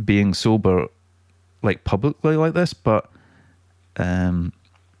being sober like publicly like this, but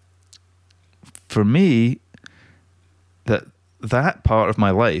for me, that part of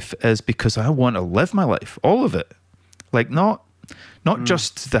my life is because I want to live my life, all of it. Like not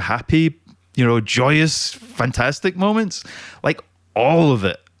just the happy, you know, joyous, fantastic moments, like all of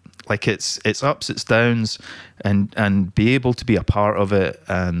it. Like it's ups, it's downs, and be able to be a part of it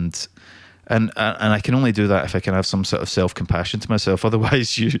and And I can only do that if I can have some sort of self-compassion to myself.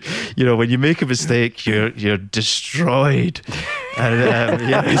 Otherwise, you know, when you make a mistake, you're destroyed, and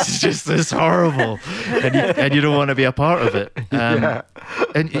it's horrible, and you don't want to be a part of it.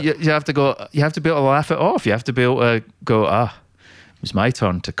 And you have to go. You have to be able to laugh it off. You have to be able to go. It was my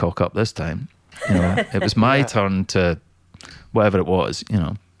turn to cock up this time. You know, it was my turn to whatever it was. You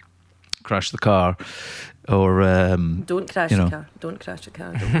know, crash the car. Or don't crash the car. Don't crash the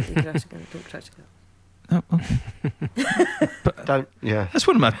car. Don't crash the car. Don't crash the car. Oh, okay. But Don't. Yeah. that's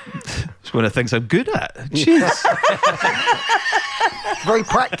one of the things I'm good at. Jeez. Very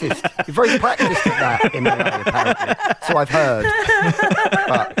practiced. You're very practiced at that in LA, apparently. So I've heard.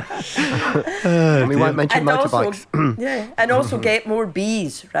 But we won't mention motorbikes. And also get more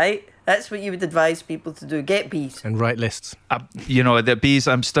bees, right? That's what you would advise people to do. Get bees. And write lists. You know, the bees,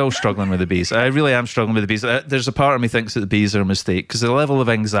 I'm still struggling with the bees. I really am struggling with the bees. There's a part of me thinks that the bees are a mistake because the level of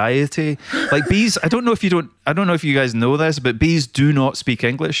anxiety, like bees, I don't know if you guys know this, but bees do not speak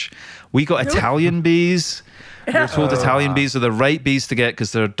English. We got Italian bees. We're told Italian bees are the right bees to get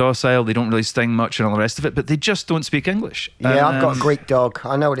because they're docile, they don't really sting much and all the rest of it, but they just don't speak English. Yeah, I've got a Greek dog.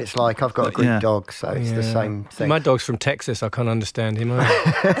 I know what it's like. I've got a Greek dog, so it's the same thing. My dog's from Texas. I can't understand him.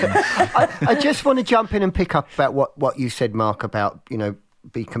 I just want to jump in and pick up about what you said, Mark, about, you know,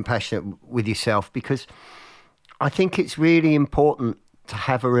 be compassionate with yourself, because I think it's really important to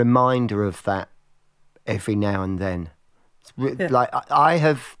have a reminder of that every now and then. Like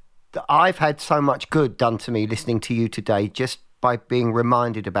I've had so much good done to me listening to you today just by being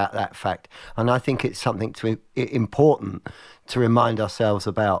reminded about that fact. And I think it's something important to remind ourselves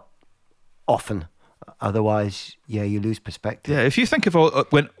about often. Otherwise, you lose perspective. Yeah, if you think of all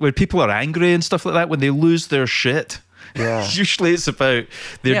when people are angry and stuff like that, when they lose their shit, usually it's about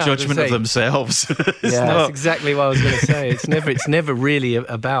their judgment of themselves. That's exactly what I was going to say. It's never really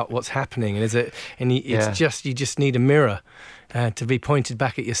about what's happening, and you just need a mirror. To be pointed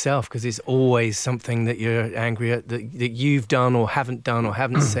back at yourself, because it's always something that you're angry at that you've done or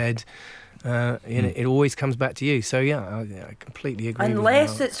haven't said. It always comes back to you. So I completely agree.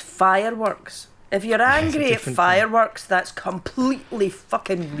 Unless it's fireworks. If you're angry at fireworks, that's completely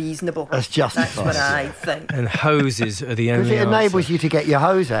fucking reasonable. That's justified. That's what I think. And hoses are the only because it enables answer. you to get your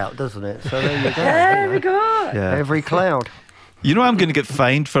hose out, doesn't it? So there you go. There we go. Yeah. Every cloud. You know I'm going to get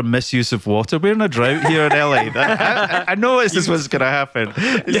fined for misuse of water. We're in a drought here in LA. I know this is what's going to happen.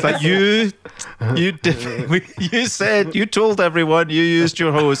 It's like you told everyone you used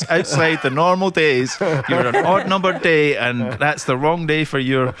your hose outside the normal days. You're an odd numbered day, and that's the wrong day for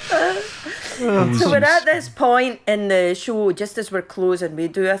your hoses. So we're at this point in the show, just as we're closing, we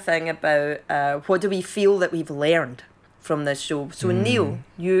do a thing about what do we feel that we've learned from this show. So Neil,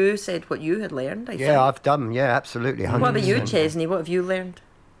 you said what you had learned, I think. I've done, absolutely. 100%. What about you, Chesney? What have you learned?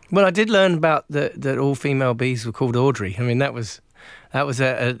 Well, I did learn about that all female bees were called Audrey. I mean, that was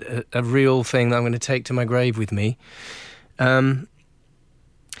a real thing that I'm going to take to my grave with me. I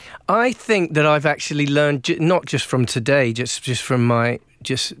think that I've actually learned, not just from today, just from my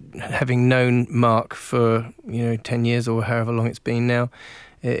having known Mark for 10 years or however long it's been now,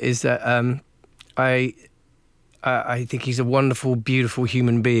 is that I think he's a wonderful, beautiful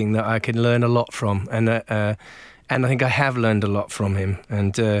human being that I can learn a lot from, and I think I have learned a lot from him.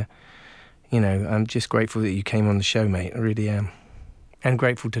 And I'm just grateful that you came on the show, mate. I really am, and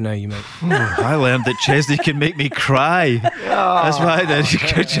grateful to know you, mate. I learned that Chesney can make me cry. That's why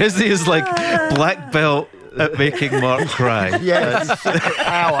Chesney is like black belt at making Mark cry. Yes,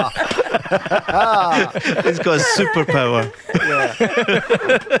 power. He's got a superpower. Yeah.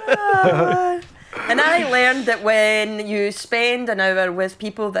 And I learned that when you spend an hour with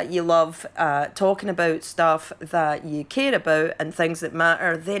people that you love, talking about stuff that you care about and things that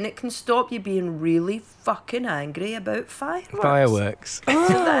matter, then it can stop you being really fucking angry about fireworks. So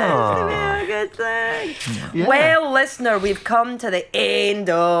that's a very good thing. Yeah. Well, listener, we've come to the end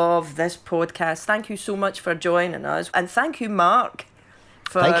of this podcast. Thank you so much for joining us. And thank you, Mark.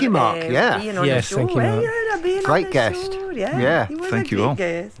 Thank you, Mark. Being on the show. Thank you, Mark. Great guest. Yeah. He was thank a you all.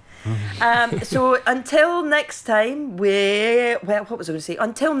 guest. So until next time, what was I going to say?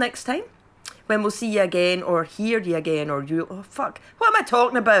 Until next time, when we'll see you again, or hear you again, or what am I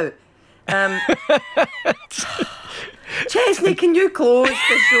talking about? Chesney, can you close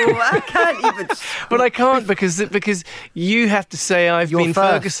the show? I can't even. But I can't because you have to say I've You're been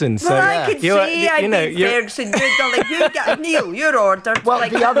first. Ferguson. So Well, I could say I've been you're- Ferguson. You get Neil, you're ordered. Well,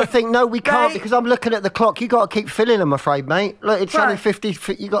 like, the other thing, no, we can't Right. because I'm looking at the clock. You got to keep filling, I'm afraid, mate. Look, it's only Right. 50.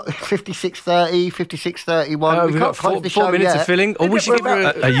 You got 56:30, 56:31. Oh, we we've can't got close the four show minutes yet. of filling. Oh, we should give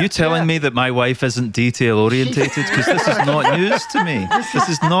her Are you telling me that my wife isn't detail orientated? Because this is not news to me. This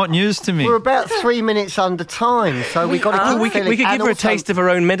is not news to me. We're about 3 minutes under time, so we've got to keep we could filling. give And her a also- taste of her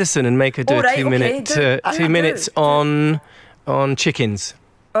own medicine and make her do All a right, 2 okay, minute do. 2 minutes on chickens.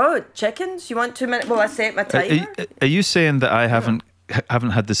 Oh, chickens? You want 2 minutes? Well, I set my timer. Are you saying that I haven't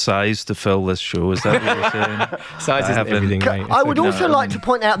had the size to fill this show? Is that what you're saying? Size isn't haven't- everything, mate. I would It's also like to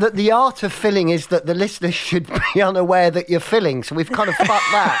point out that the art of filling is that the listeners should be unaware that you're filling, so we've kind of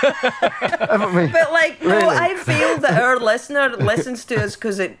fucked that, haven't we? But like, no, Really? I feel that our listener listens to us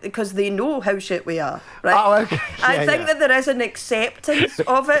because they know how shit we are, right? Oh, okay. I Yeah, think yeah. that there is an acceptance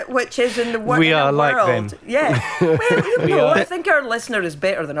of it, which is in the We in are the like world. them. Yeah. Well, you know, are. I think our listener is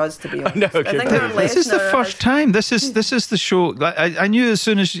better than us, to be honest. know, I okay, think our This is the listener first time. This is the show. I knew as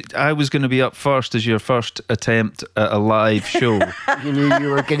soon as I was going to be up first as your first attempt at a live show You knew you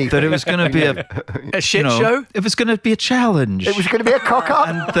were a guinea that pig. it was going to be a shit you know, show. It was going to be a challenge. It was going to be a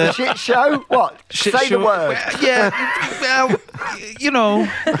cock-up? A shit show? What? Shit Say show. the word. Yeah. Well,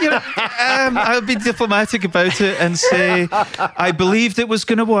 I'll be diplomatic about it and say I believed it was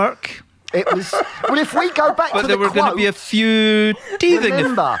going to work, It was... Well, if we go back but to there the were going to be a few teething.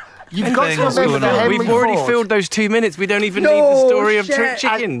 remember, you've got to things remember going that on. Henry We've already Ford... filled those 2 minutes. We don't even No, need the story of shit.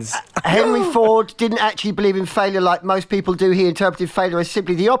 chickens. Henry Ford didn't actually believe in failure like most people do. He interpreted failure as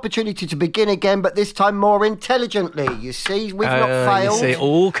simply the opportunity to begin again, but this time more intelligently. You see, we've not You failed. see, it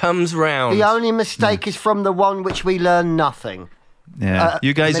all comes round. The only mistake is from the one which we learn nothing. Yeah,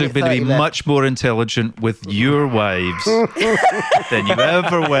 you guys are minute going to be 30 left. much more intelligent with your wives than you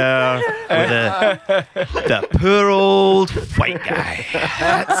ever were with the poor old white guy.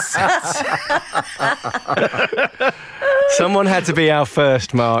 Someone had to be our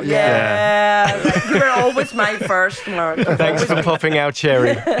first, Mark. Yeah, you were always my first, Mark. Thanks for popping our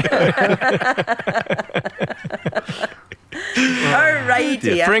cherry.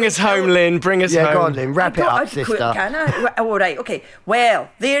 Alrighty. Bring us home, Lynn. Bring us Yeah, home. go on, Lynn. Wrap it up, sister. Can I? Oh, right, okay. Well,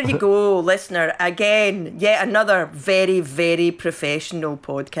 there you go, listener. Again, yet another very, very professional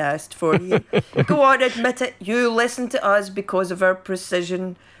podcast for you. Go on, admit it. You listen to us because of our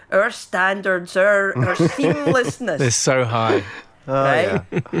precision, our standards, our seamlessness. They're so high. Right.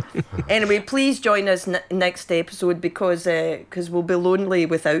 Anyway, please join us next episode because we'll be lonely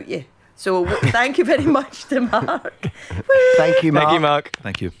without you. So thank you very much to Mark. Thank you, Mark. Thank you, Mark.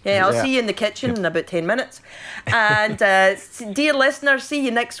 Thank you. Yeah, I'll Yeah. see you in the kitchen in about 10 minutes. And dear listeners, see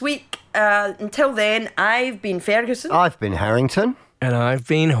you next week. Until then, I've been Ferguson. I've been Harrington, And I've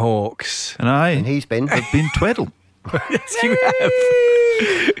been Hawks. and he's been... I've been Tweddle. Yes, you have.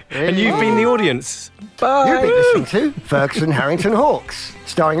 And you've been the audience. Bye. You've been listening to Ferguson Harrington Hawks,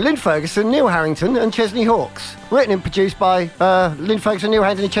 starring Lynn Ferguson, Neil Harrington, and Chesney Hawks. Written and produced by Lynn Ferguson, Neil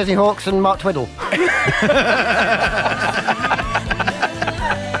Harrington, and Chesney Hawks, and Mark Tweddle.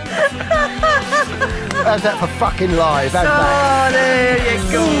 How's that for fucking live? How's that? Oh, there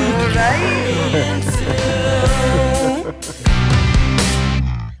you go, right?